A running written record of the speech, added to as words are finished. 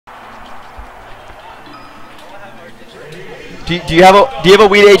Do you have a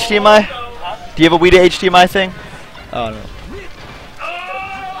Wii to HDMI? Do you have a Wii to HDMI thing? Oh no.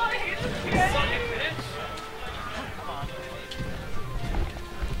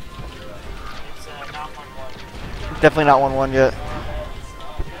 Definitely not 1-1 yet.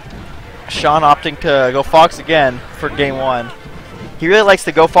 Sean opting to go Fox again for game 1. He really likes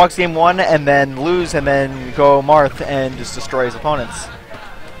to go Fox game 1 and then lose and then go Marth and just destroy his opponents.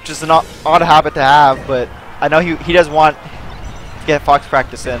 Just an odd habit to have, but I know he does want to get Fox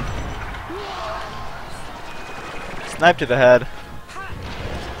practice in. Snipe to the head.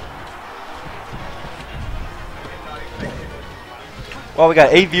 Well, we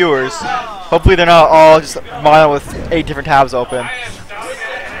got 8 viewers. Hopefully they're not all just mono with 8 different tabs open.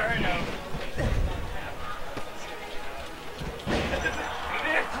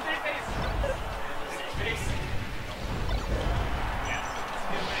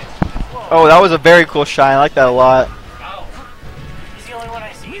 Oh, that was a very cool shine. I like that a lot. He's the only one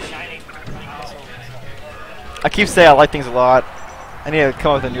I see shining. I keep saying I like things a lot. I need to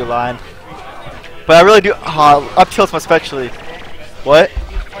come up with a new line. But I really do. Up tilts especially. What?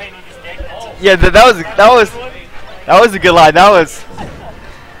 Yeah, that was a good line. That was.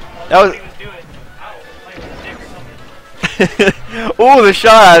 Ooh, the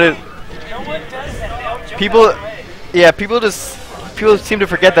shot! People seem to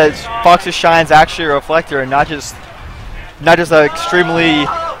forget that Fox's shine is actually a reflector and not just an extremely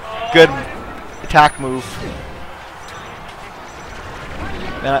good attack move.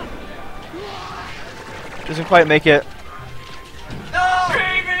 Man, doesn't quite make it.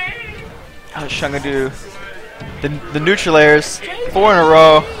 Shun gonna do the neutral layers 4 in a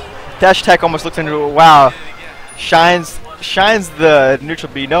row. Dash tech almost looks into it. Wow, shines the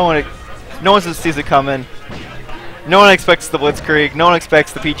neutral B. No one sees it coming. No one expects the Blitzkrieg. No one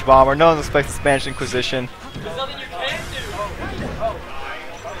expects the Peach Bomber. No one expects the Spanish Inquisition.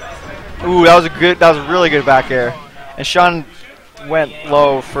 Ooh, that was a really good back air. And Sean went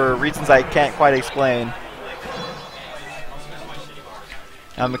low for reasons I can't quite explain.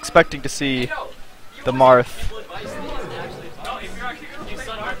 I'm expecting to see the Marth.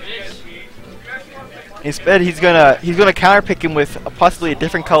 Instead, he's gonna counterpick him with possibly a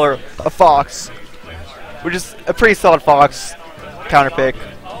different color of Fox, which is a pretty solid Fox counterpick.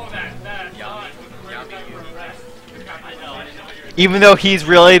 Even though he's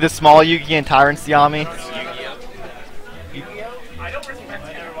really the small Yugi and Tyrant's Yami.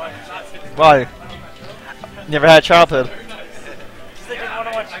 Why? Never had a childhood.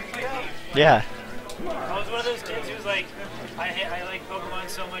 Yeah. I was one of those kids who was like, I like Pokemon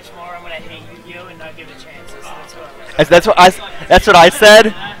so much more, I'm gonna hate Yu-Gi-Oh and not give it a chance. That's what I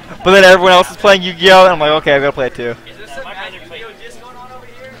said. But then everyone else is playing Yu-Gi-Oh, and I'm like, okay, I'm gonna play it too.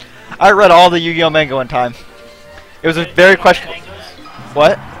 I read all the Yu-Gi-Oh manga one time. It was a very questionable.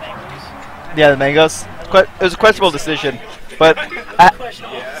 What? Yeah, the mangoes. It was a questionable decision, but I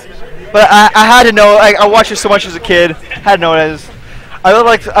had to know. I watched it so much as a kid. Had to know it as. I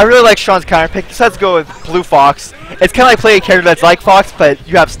really like Sean's counter pick. Let's go with Blue Fox. It's kind of like playing a character that's like Fox, but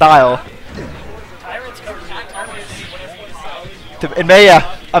you have style. In May, yeah,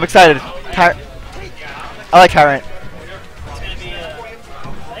 I'm excited. I like Tyrant. I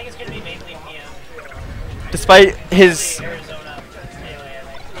think it's gonna be mainly PM. Despite his,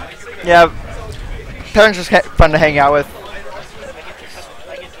 yeah, Tyrant's just fun to hang out with.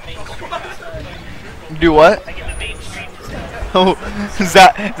 Do what? Oh,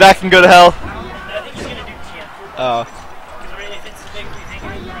 Zach can go to hell. I think he's gonna do TM. Oh.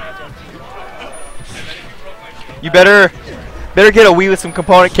 You better get a Wii with some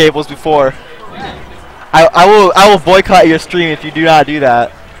component cables before. I will boycott your stream if you do not do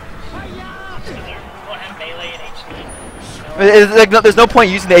that. There's no point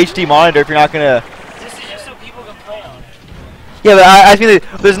using the HD monitor if you're not gonna. This is just so people can play on. Yeah, but I mean,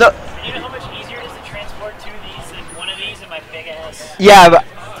 there's no. You know how much easier it is to transport two of these than one of these in my big ass. Yeah, but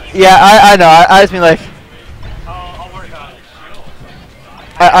yeah, I know. I just mean like. I'll work on it.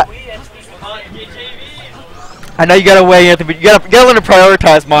 I know you gotta weigh in, but you gotta learn to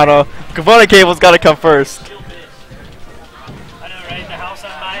prioritize mono. Component cable's gotta come first. I know, right? The house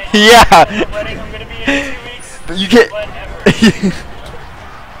I'm buying. Yeah. The wedding I'm gonna be in 2 weeks. But you get. That's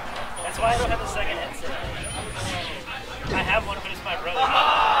why I don't have a second headset. I have one, but it's my brother.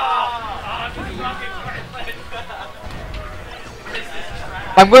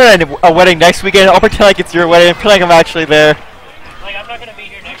 I'm going to a wedding next weekend. I'll pretend like it's your wedding. Pretend like I'm actually there. Like, I'm not gonna be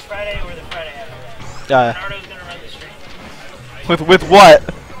here next Friday or the Friday after. Bernardo's gonna run the stream. With what? I'm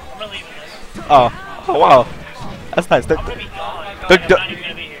gonna leave this. Oh wow, that's nice. I'm gonna be gone. I'm not even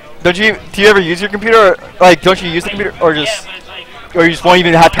gonna be here. Don't you? Do you ever use your computer? Or, like, don't you use the computer, or Yeah, just, but it's like, or you just won't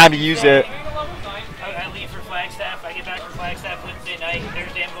even have time to use it? I leave for Flagstaff. I get back from Flagstaff Wednesday night.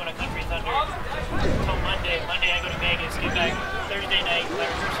 Thursday I'm going to Country Thunder. Until Monday. Monday I go to Vegas. Get back Thursday night. My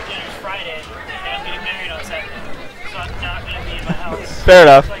rehearsal dinner's Friday, and I'm getting married on Saturday. So I'm not going to be in my house. Fair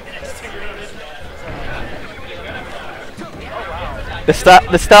enough. Like the next 2 weeks. Oh wow.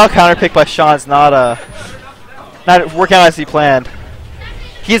 The style counter pick by Sean's not working out as he planned.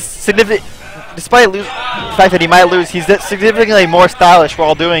 He's significant, despite the fact that he might lose. He's significantly more stylish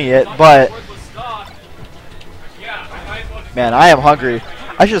while doing it. But man, I am hungry.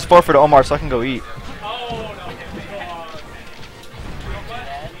 I should just forfeit to Omar so I can go eat.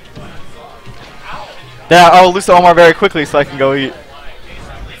 Yeah, I will lose to Omar very quickly so I can go eat.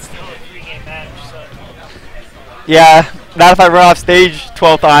 It's still a 3-game match, so. Yeah, not if I run off stage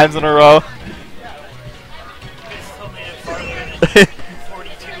 12 times in a row. It's still made it farther than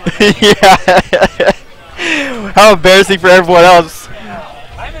 42. Yeah. How embarrassing for everyone else.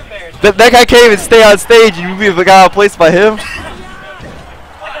 I'm embarrassed. That guy can't even stay on stage and you got outplaced by him. I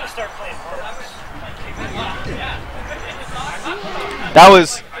gotta start playing parts. That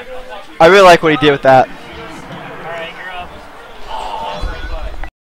was... I really like what he did with that.